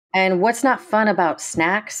And what's not fun about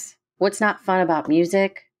snacks? What's not fun about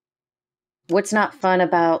music? What's not fun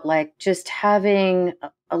about like just having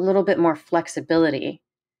a little bit more flexibility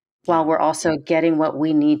while Yeah. we're also getting what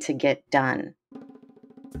we need to get done?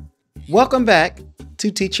 Welcome back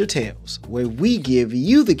to Teacher Tales, where we give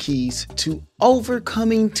you the keys to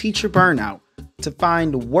overcoming teacher burnout to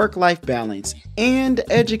find work life balance and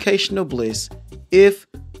educational bliss if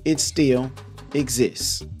it still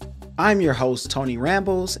exists. I'm your host, Tony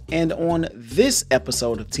Rambles, and on this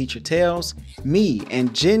episode of Teacher Tales, me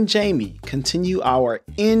and Jen Jame continue our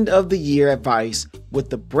end of the year advice with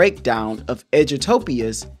the breakdown of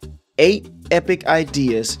Edutopia's 8 Epic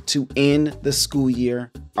Ideas to End the School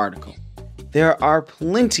Year article. There are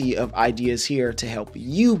plenty of ideas here to help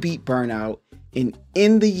you beat burnout and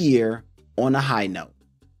end the year on a high note.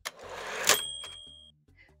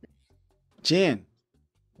 Jen,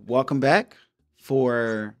 welcome back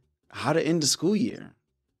for How to End the School Year,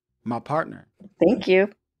 my partner. Thank you.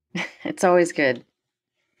 It's always good.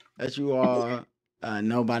 As you all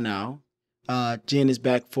know by now, Jen is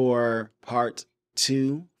back for part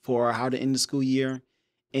 2 for How to End the School Year.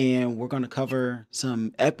 And we're going to cover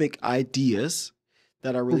some epic ideas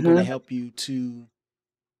that are really going to hmm help you to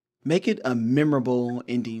make it a memorable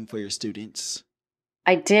ending for your students.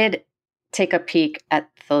 I did take a peek at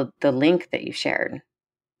the link that you shared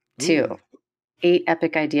Ooh. too. 8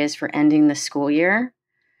 epic ideas for ending the school year.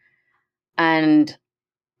 And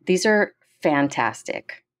these are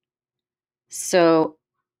fantastic. So,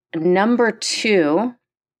 number 2,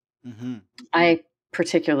 Mm-hmm. I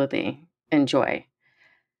particularly enjoy,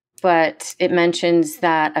 but it mentions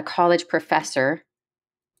that a college professor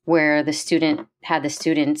where the student had the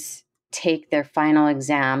students take their final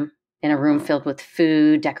exam in a room filled with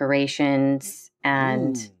food, decorations, Ooh.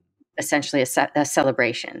 and essentially a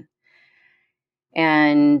celebration.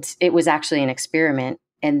 And it was actually an experiment.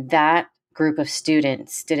 And that group of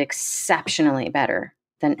students did exceptionally better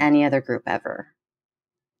than any other group ever.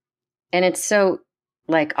 And it's so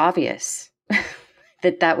like obvious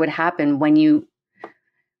that that would happen when you,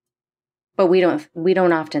 but we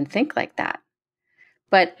don't often think like that.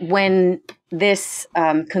 But when this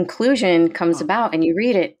conclusion comes Huh. about and you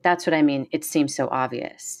read it, that's what I mean. It seems so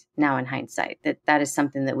obvious now in hindsight that that is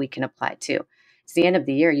something that we can apply to. It's the end of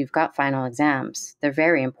the year. You've got final exams. They're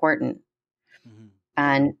very important. Mm-hmm.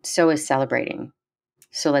 And so is celebrating.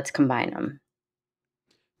 So let's combine them.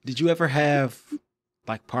 Did you ever have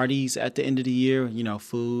like parties at the end of the year? You know,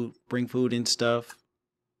 bring food and stuff.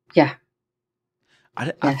 Yeah.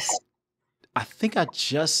 I, I, Yes. I think I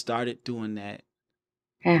just started doing that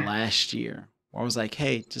Yeah. last year. Where I was like,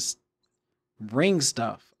 hey, just bring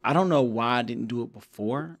stuff. I don't know why I didn't do it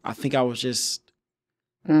before. I think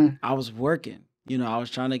Mm, I was working. You know, I was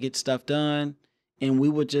trying to get stuff done, and we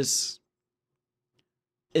would just,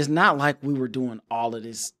 it's not like we were doing all of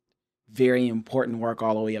this very important work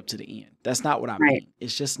all the way up to the end. That's not what I right. mean.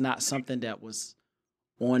 It's just not something that was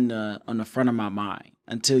on the front of my mind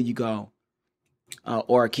until you go,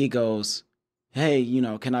 or a kid goes, hey, you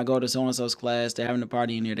know, can I go to so and so's class? They're having a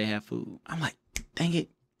party in here. They have food. I'm like, dang it,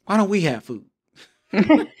 why don't we have food?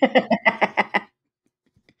 Because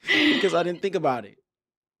I didn't think about it.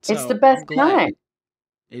 It's the So best I'm glad. time.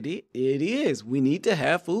 It is. We need to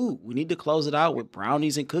have food. We need to close it out with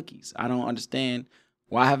brownies and cookies. I don't understand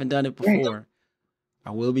why I haven't done it Right. before.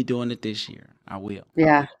 I will be doing it this year. I will.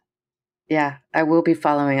 Yeah. Yeah. I will be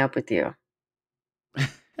following up with you.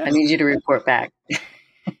 I need you to report back.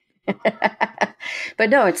 But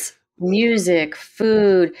no, it's music,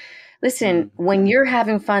 food. Listen, Mhm. when you're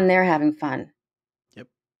having fun, they're having fun. Yep.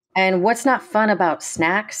 And what's not fun about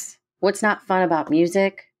snacks? What's not fun about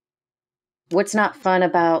music? What's not fun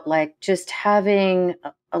about like just having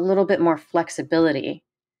a little bit more flexibility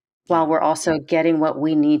while Yeah. we're also getting what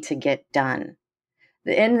we need to get done?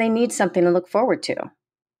 And they need something to look forward to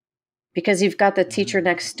because you've got the Hmm. teacher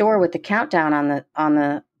next door with the countdown on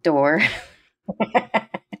the door.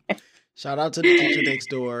 Shout out to the teacher next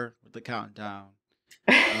door with the countdown.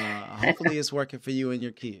 Hopefully it's working for you and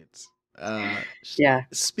your kids. Yeah,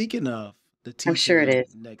 Speaking of the I'm sure it teacher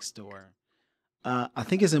is. next door, I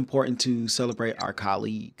think it's important to celebrate our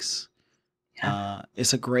colleagues. Yeah.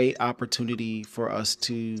 It's a great opportunity for us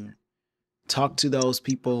to talk to those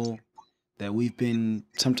people that we've been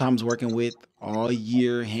sometimes working with all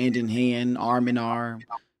year, hand in hand, arm in arm,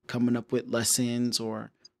 coming up with lessons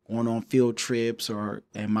or going on field trips, or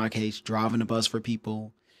in my case, driving the bus for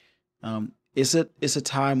people. It's a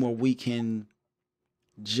time where we can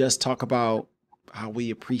just talk about how we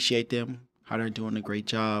appreciate them, how they're doing a great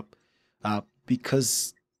job,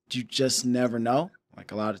 because you just never know.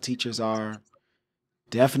 Like a lot of teachers are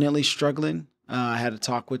definitely struggling. I had a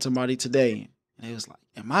talk with somebody today, and it was like,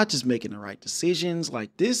 "Am I just making the right decisions?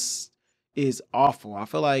 Like this is awful." I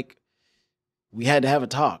feel like we had to have a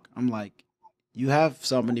talk. I'm like, you have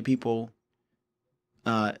so many people,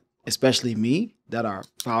 uh, especially me, that are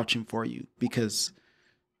vouching for you because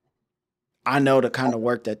I know the kind of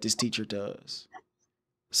work that this teacher does.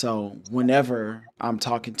 So whenever I'm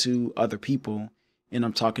talking to other people and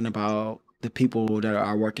I'm talking about the people that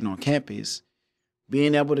are working on campus,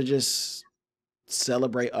 being able to just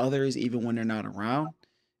celebrate others even when they're not around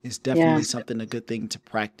is Yeah. definitely something a good thing to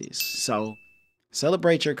practice. So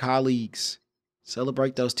celebrate your colleagues,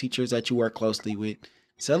 celebrate those teachers that you work closely with,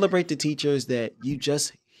 celebrate the teachers that you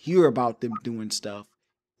just hear about them doing stuff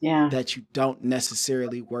Yeah. that you don't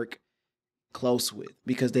necessarily work close with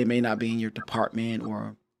because they may not be in your department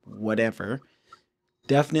or whatever.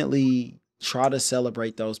 Definitely try to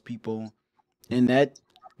celebrate those people, and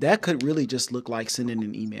that could really just look like sending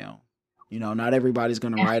an email. You know, not everybody's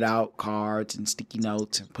going to write out cards and sticky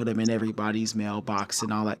notes and put them in everybody's mailbox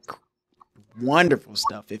and all that wonderful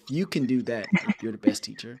stuff. If you can do that, you're the best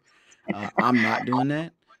teacher. I'm not doing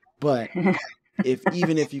that, but if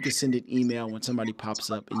even if you could send an email when somebody pops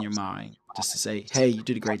up in your mind just to say, "Hey, you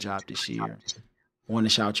did a great job this year. I want to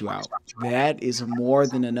shout you out." That is more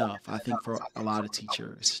than enough, I think, for a lot of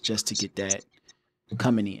teachers just to get that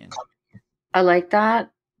coming in. I like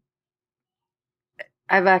that.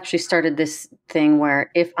 I've actually started this thing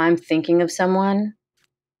where if I'm thinking of someone,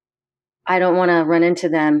 I don't want to run into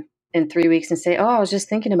them in 3 weeks and say, "Oh, I was just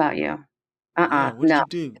thinking about you." Yeah, what did No. you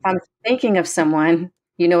do? If I'm thinking of someone,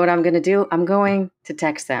 you know what I'm going to do? I'm going to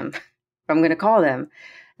text them. I'm going to call them. And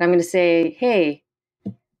I'm going to say, "Hey,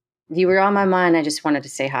 you were on my mind. I just wanted to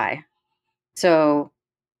say hi." So,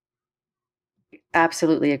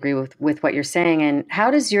 absolutely agree with what you're saying. And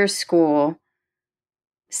how does your school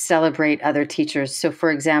celebrate other teachers? So,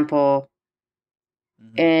 for example,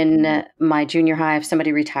 Hmm. in my junior high, if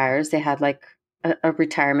somebody retires, they had like a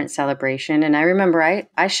retirement celebration. And I remember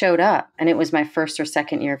I showed up and it was my first or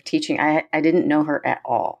second year of teaching. I didn't know her at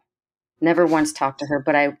all. Never once talked to her,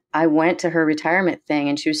 but I went to her retirement thing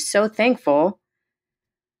and she was so thankful.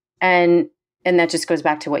 And and that just goes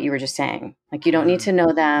back to what you were just saying. Like you don't need to Hmm.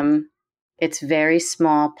 know them. It's very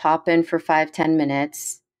small. Pop in for 5-10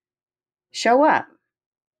 minutes. Show up.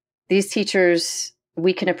 These teachers,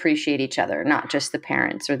 we can appreciate each other, not just the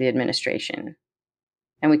parents or the administration.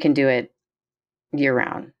 And we can do it year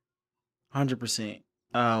round. 100%.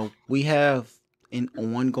 We have an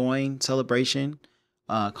ongoing celebration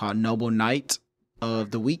called Noble Night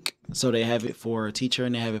of the Week. So they have it for a teacher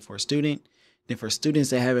and they have it for a student. Then for students,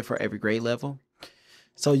 they have it for every grade level.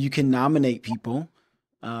 So you can nominate people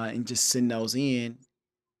and just send those in.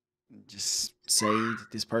 Just say that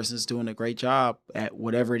this person's doing a great job at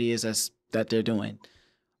whatever it is that they're doing.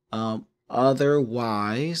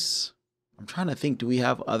 Otherwise, I'm trying to think. Do we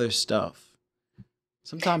have other stuff?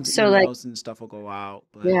 Sometimes So, like, emails and stuff will go out,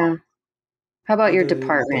 but yeah. How about your other than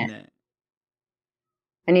department? that,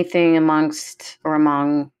 Anything amongst or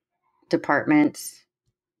among departments?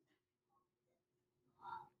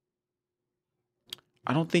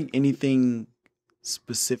 I don't think anything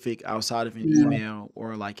specific outside of an No. email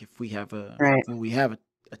or like if we have Right.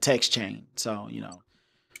 a text chain. So,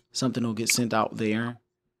 something will get sent out there.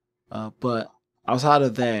 But outside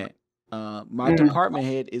of that, my Mm. department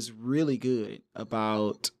head is really good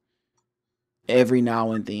about every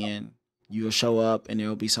now and then you'll show up and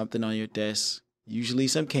there'll be something on your desk, usually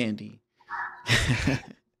some candy.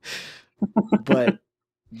 But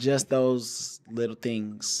just those little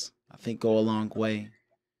things I think go a long way.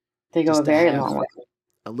 They go a Just to very have long way.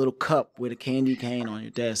 a little cup with a candy cane on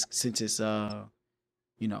your desk since it's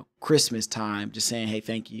Christmas time, just saying, "Hey,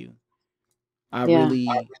 thank you." I Yeah.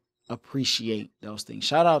 really appreciate those things.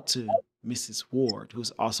 Shout out to Mrs. Ward,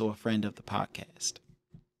 who's also a friend of the podcast.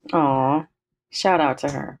 Aw. Shout out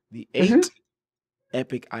to her. The Hmm. 8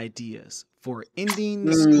 epic ideas for ending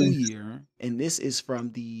the school Mm. year, and this is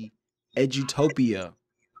from the Edutopia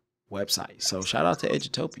website. So shout out to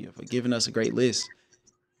Edutopia for giving us a great list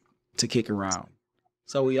to kick around.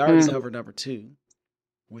 So we already Mm. covered number 2,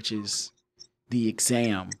 which is the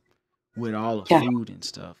exam with all the Yeah. food and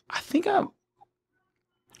stuff. I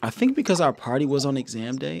think because our party was on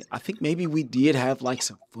exam day, I think maybe we did have like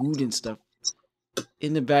some food and stuff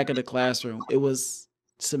in the back of the classroom. It was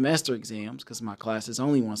semester exams because my class is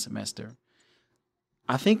only one semester.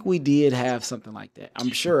 I think we did have something like that.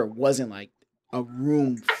 I'm sure it wasn't like a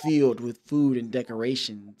room filled with food and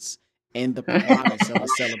decorations and the promise of a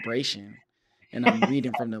celebration. And I'm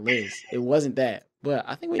reading from the list. It wasn't that, but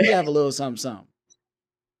I think we did have a little something, something.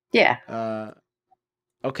 Yeah. Uh,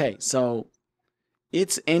 okay, so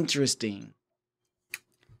it's interesting.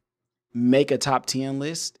 make a top 10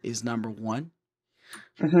 list is number one.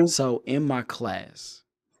 Mm-hmm. So in my class,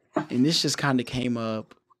 and this just kind of came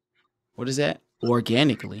up, what is that?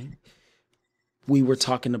 Organically, we were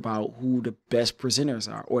talking about who the best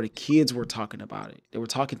presenters are, or the kids were talking about it. They were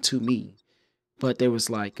talking to me, but there was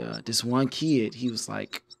like this one kid. He was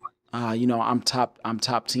like, I'm top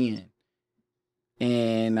 10,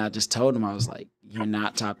 and I just told him, I was like, you're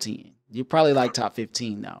not top 10. You're probably like top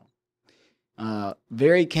 15 now.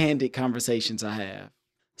 Very candid conversations I have.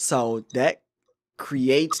 So that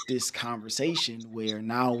creates this conversation where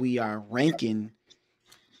now we are ranking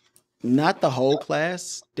not the whole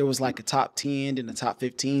class. There was like a top 10, then a top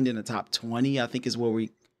 15, then a top 20, I think is where we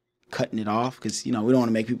cutting it off because, we don't want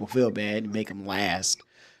to make people feel bad and make them last.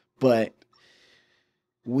 But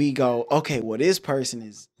we go, okay, well, this person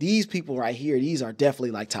is, these people right here, these are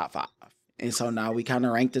definitely like top 5. And so now we kind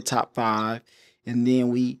of rank the top 5, and then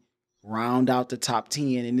we round out the top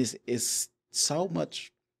 10. And this is so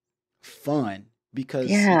much fun because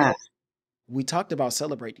we talked about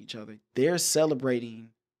celebrating each other. They're celebrating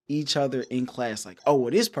each other in class. Like, oh,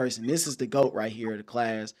 well, this person, this is the GOAT right here in the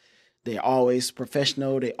class. They're always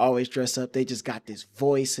professional. They always dress up. They just got this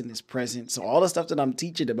voice and this presence. So all the stuff that I'm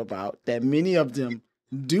teaching them about that many of them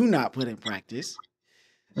do not put in practice,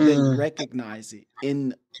 they recognize it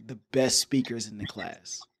in the best speakers in the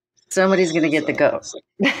class. Somebody's going to get the GOAT.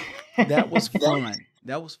 That was fun.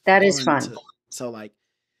 That is fun. So like,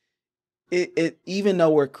 it even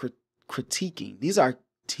though we're critiquing, these are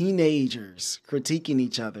teenagers critiquing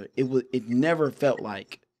each other. It never felt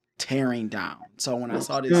like tearing down. So when I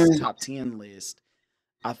saw this top 10 list,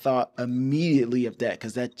 I thought immediately of that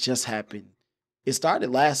because that just happened. It started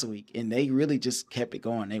last week and they really just kept it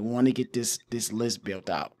going. They want to get this list built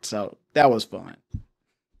out. So that was fun.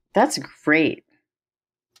 That's great.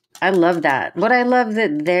 I love that. But I love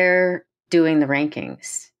that they're doing the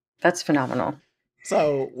rankings. That's phenomenal.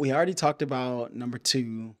 So we already talked about number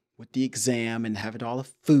 2 with the exam and having all the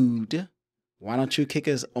food. Why don't you kick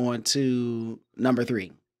us on to number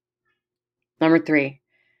 3? Number 3.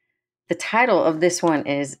 The title of this one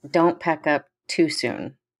is Don't Pack Up Too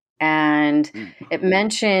Soon. And it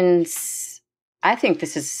mentions, I think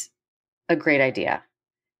this is a great idea.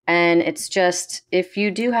 And it's just, if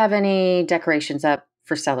you do have any decorations up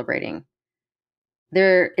for celebrating,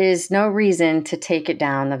 there is no reason to take it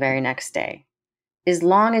down the very next day. As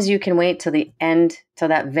long as you can wait till the end, till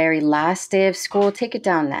that very last day of school, take it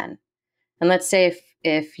down then. And let's say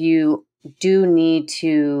if you do need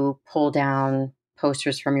to pull down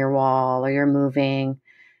posters from your wall or you're moving,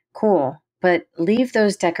 cool. But leave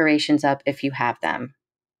those decorations up if you have them,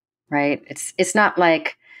 right? It's not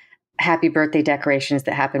like happy birthday decorations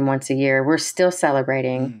that happen once a year. We're still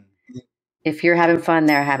celebrating. If you're having fun,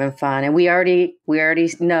 they're having fun. And we already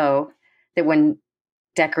know that when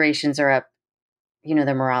decorations are up, the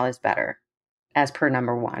morale is better, as per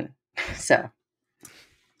number 1. So.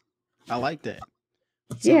 I like that.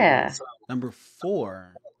 So, number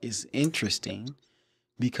 4 is interesting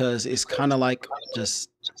because it's kind of like just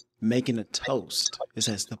making a toast. It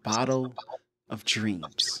says the bottle of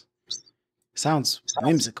dreams. Sounds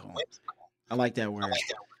whimsical. I like that word.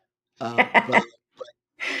 But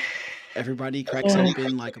everybody cracks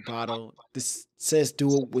open like a bottle. This says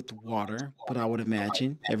do it with water, but I would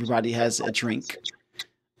imagine everybody has a drink.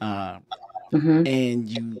 And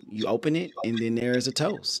you open it, and then there is a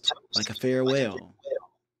toast, like a farewell.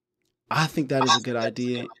 I think that is a good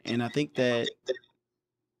idea, and I think that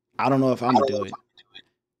I don't know if I'm gonna do it,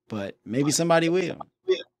 but maybe somebody will.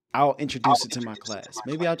 I'll introduce it to my class.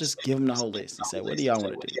 Maybe I'll just give them the whole list and say, "What do y'all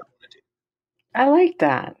want to do?" I like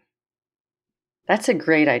that. That's a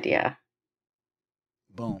great idea.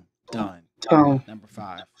 Boom, done. Boom. Number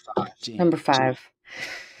 5. Number 5.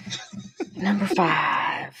 Number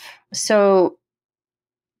 5. So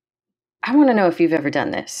I want to know if you've ever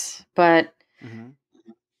done this, but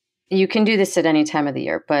you can do this at any time of the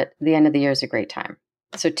year, but the end of the year is a great time.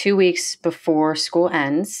 So 2 weeks before school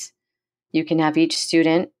ends, you can have each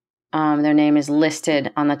student, their name is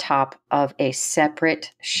listed on the top of a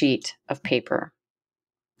separate sheet of paper.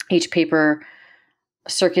 Each paper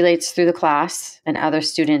circulates through the class, and other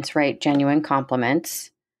students write genuine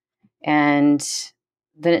compliments. And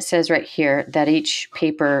then it says right here that each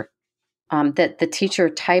paper, that the teacher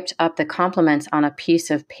typed up the compliments on a piece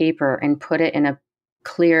of paper and put it in a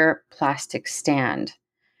clear plastic stand.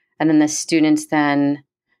 And then the students then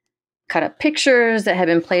cut up pictures that had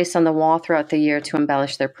been placed on the wall throughout the year to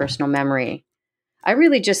embellish their personal memory. I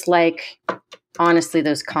really just like, honestly,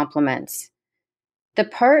 those compliments. The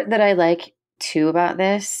part that I like too about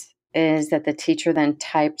this is that the teacher then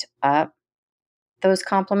typed up those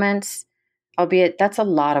compliments albeit that's a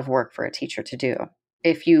lot of work for a teacher to do.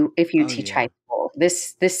 If you Oh teach yeah. high school,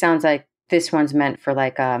 this sounds like this one's meant for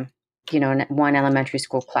like one elementary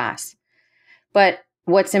school class. But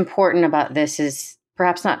what's important about this is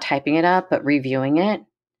perhaps not typing it up, but reviewing it,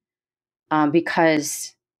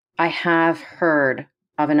 because I have heard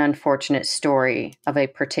of an unfortunate story of a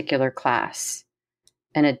particular class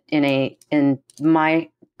in my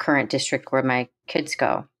current district where my kids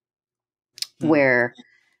go, where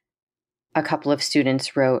a couple of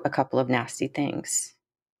students wrote a couple of nasty things,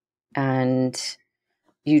 and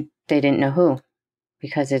they didn't know who,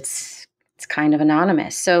 because it's kind of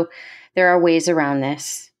anonymous. So there are ways around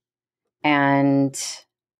this, and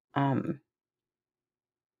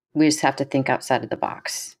we just have to think outside of the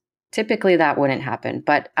box. Typically that wouldn't happen,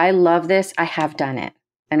 but I love this. I have done it,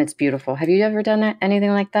 and it's beautiful. Have you ever done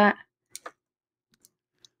anything like that?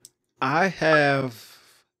 I have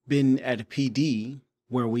been at a PD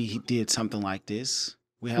where we did something like this.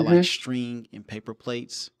 We had like string and paper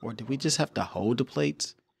plates, or did we just have to hold the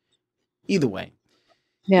plates? Either way.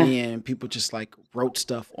 Yeah. And people just like wrote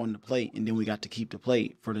stuff on the plate, and then we got to keep the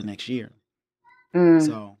plate for the next year. Mm.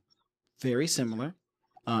 So very similar.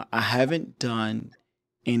 I haven't done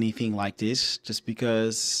anything like this just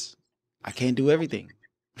because I can't do everything.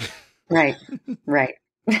 Right. Right.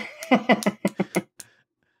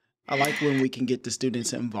 I like when we can get the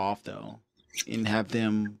students involved though and have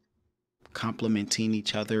them complimenting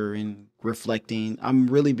each other and reflecting. I'm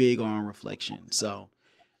really big on reflection. So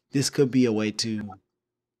this could be a way to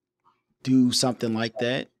do something like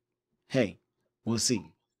that. Hey, we'll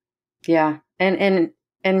see. Yeah. And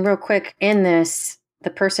real quick, in this, the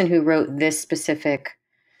person who wrote this specific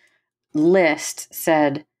list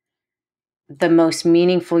said the most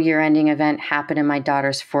meaningful year-ending event happened in my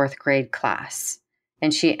daughter's 4th grade class.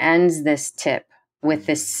 And she ends this tip with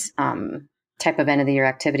this type of end of the year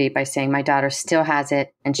activity by saying, my daughter still has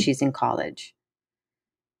it and she's in college.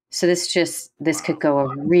 So this could go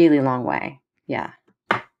a really long way. Yeah.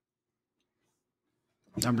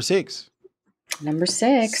 Number 6. Number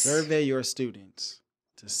 6. Survey your students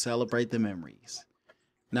to celebrate the memories.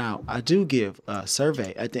 Now, I do give a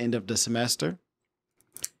survey at the end of the semester,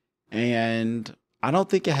 and I don't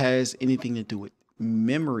think it has anything to do with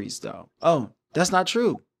memories, though. Oh, that's not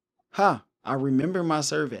true. I remember my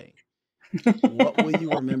survey. What will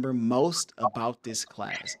you remember most about this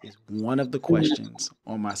class is one of the questions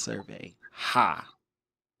on my survey.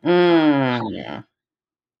 Yeah.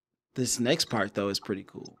 This next part, though, is pretty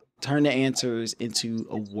cool. Turn the answers into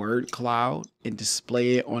a word cloud and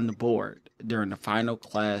display it on the board during the final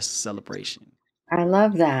class celebration. I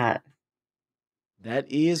love that. That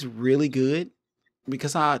is really good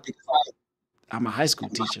because I'm a high school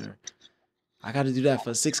teacher. I got to do that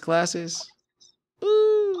for 6 classes.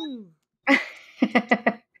 Ooh,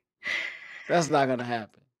 that's not going to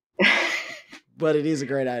happen. But it is a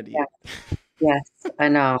great idea. Yes, I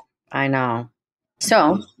know.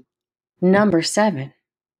 So, number 7,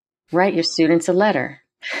 write your students a letter.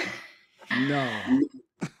 No.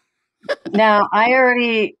 Now, I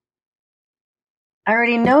already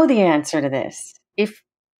know the answer to this.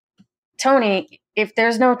 Tony, if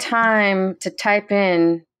there's no time to type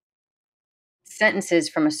in sentences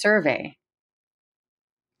from a survey,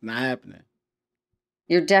 Not happening.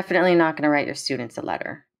 you're definitely not going to write your students a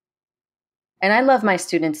letter. And I love my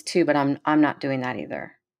students too, but I'm not doing that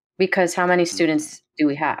either. Because how many students do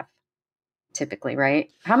we have typically, right?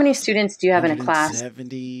 How many students do you have in a class?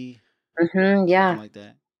 70. Yeah. Something like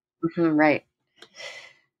that. Right.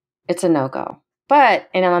 It's a no-go. But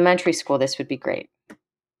in elementary school, this would be great.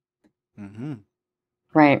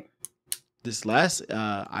 Right. This last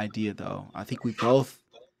idea, though, I think we both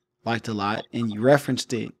liked a lot, and you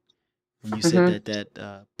referenced it when you said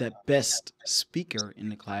that best speaker in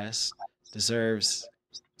the class deserves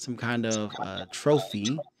some kind of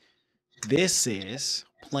trophy. This is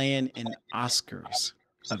plan an Oscars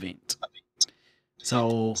event.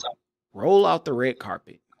 So roll out the red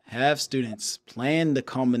carpet. Have students plan the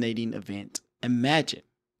culminating event. Imagine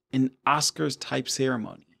an Oscars type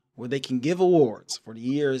ceremony where they can give awards for the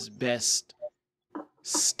year's best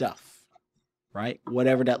stuff, right?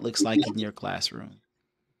 Whatever that looks like in your classroom.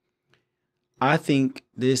 I think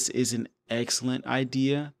this is an excellent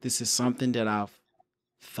idea. This is something that I've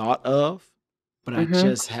thought of, but I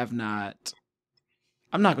just have not.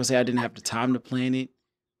 I'm not going to say I didn't have the time to plan it.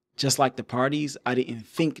 Just like the parties, I didn't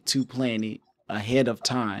think to plan it ahead of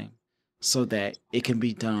time so that it can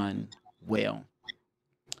be done well.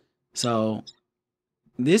 So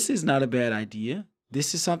this is not a bad idea.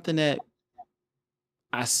 This is something that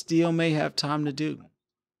I still may have time to do.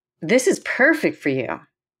 This is perfect for you.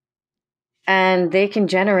 And they can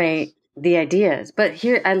generate the ideas. But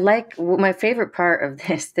here, my favorite part of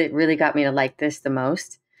this that really got me to like this the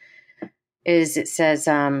most is it says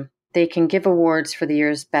they can give awards for the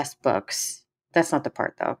year's best books. That's not the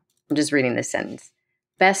part, though. I'm just reading this sentence.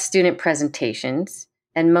 Best student presentations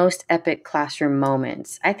and most epic classroom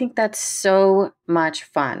moments. I think that's so much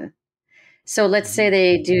fun. So let's say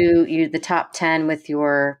they do the top 10 with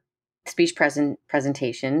your speech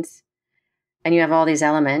presentations, and you have all these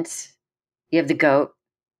elements. You have the GOAT,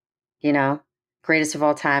 greatest of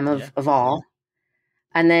all time of all.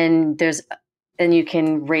 And then you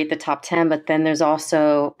can rate the top 10, but then there's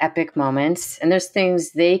also epic moments, and there's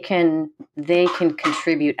things they can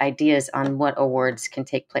contribute ideas on what awards can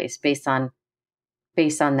take place based on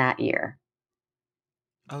that year.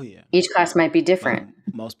 Oh yeah. Each class might be different.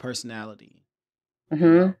 Like most personality.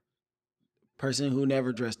 Mm-hmm. Person who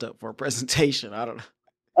never dressed up for a presentation. I don't know.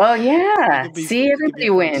 Oh yeah. See, everybody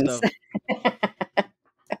wins.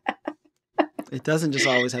 It doesn't just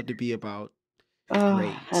always have to be about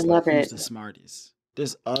grades. I love it. Who's the smartest?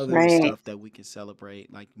 There's other stuff that we can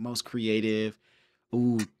celebrate, like most creative.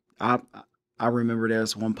 Ooh, I remember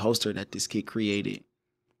there's one poster that this kid created,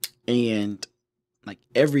 and like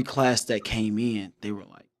every class that came in, they were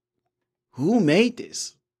like, "Who made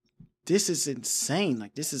this? This is insane!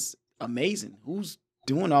 Like this is amazing. Who's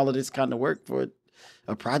doing all of this kind of work for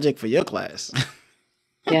a project for your class?"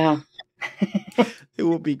 Yeah. It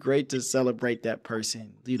would be great to celebrate that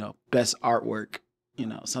person, best artwork,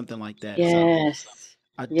 something like that. Yes. So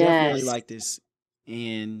I definitely like this,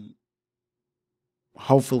 and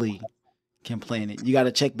hopefully can plan it. You got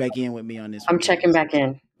to check back in with me on this. I'm checking back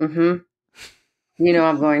in. Mm-hmm.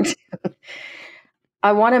 I'm going to.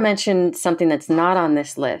 I want to mention something that's not on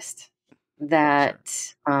this list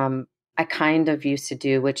that I kind of used to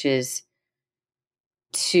do, which is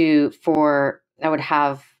I would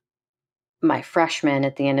have my freshmen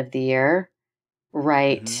at the end of the year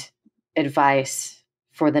write advice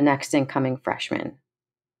for the next incoming freshman.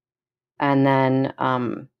 And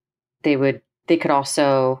then they could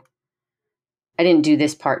also, I didn't do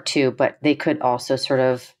this part too, but they could also sort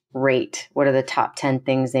of rate what are the top 10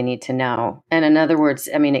 things they need to know. And in other words,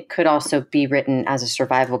 I mean, it could also be written as a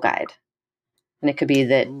survival guide. And it could be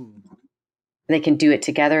that they can do it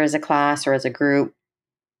together as a class or as a group,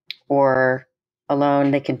 or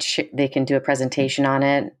alone. They can do a presentation on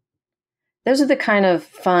it. Those are the kind of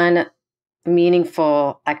fun,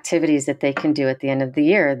 meaningful activities that they can do at the end of the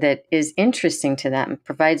year that is interesting to them,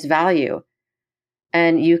 provides value.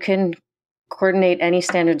 And you can coordinate any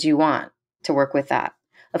standards you want to work with that.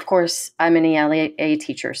 Of course, I'm an ELA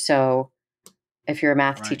teacher, so if you're a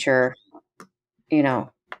math teacher,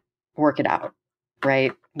 work it out,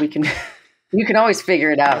 right? You can always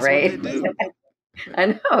figure it out, right? I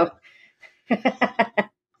know.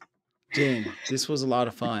 Jen, this was a lot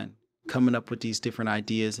of fun coming up with these different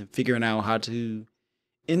ideas and figuring out how to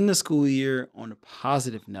end the school year on a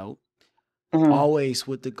positive note, always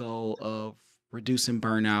with the goal of reducing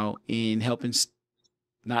burnout and helping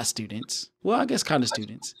not students, well, I guess kind of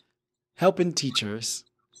students, helping teachers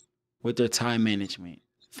with their time management.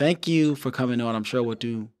 Thank you for coming on. I'm sure we'll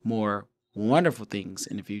do more wonderful things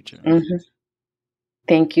in the future.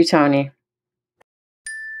 Thank you, Tony.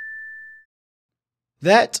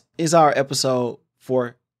 That is our episode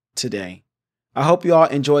for today. I hope you all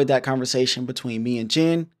enjoyed that conversation between me and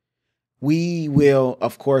Jen. We will,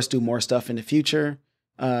 of course, do more stuff in the future.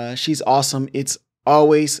 She's awesome. It's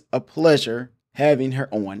always a pleasure having her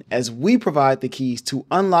on as we provide the keys to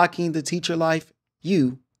unlocking the teacher life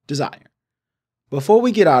you desire. Before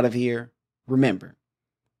we get out of here, remember,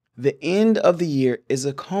 the end of the year is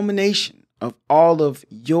a culmination of all of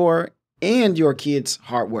your and your kids'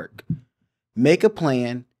 hard work. Make a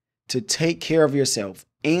plan to take care of yourself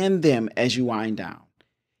and them as you wind down.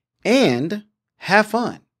 And have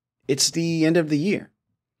fun. It's the end of the year.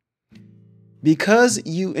 Because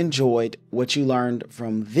you enjoyed what you learned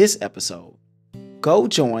from this episode, go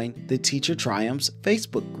join the Teacher Triumphs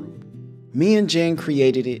Facebook group. Me and Jen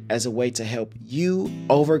created it as a way to help you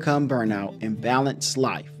overcome burnout and balance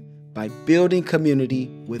life by building community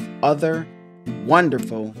with other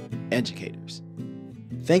wonderful educators.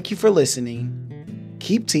 Thank you for listening.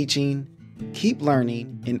 Keep teaching, keep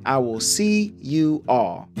learning, and I will see you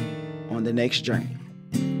all on the next journey.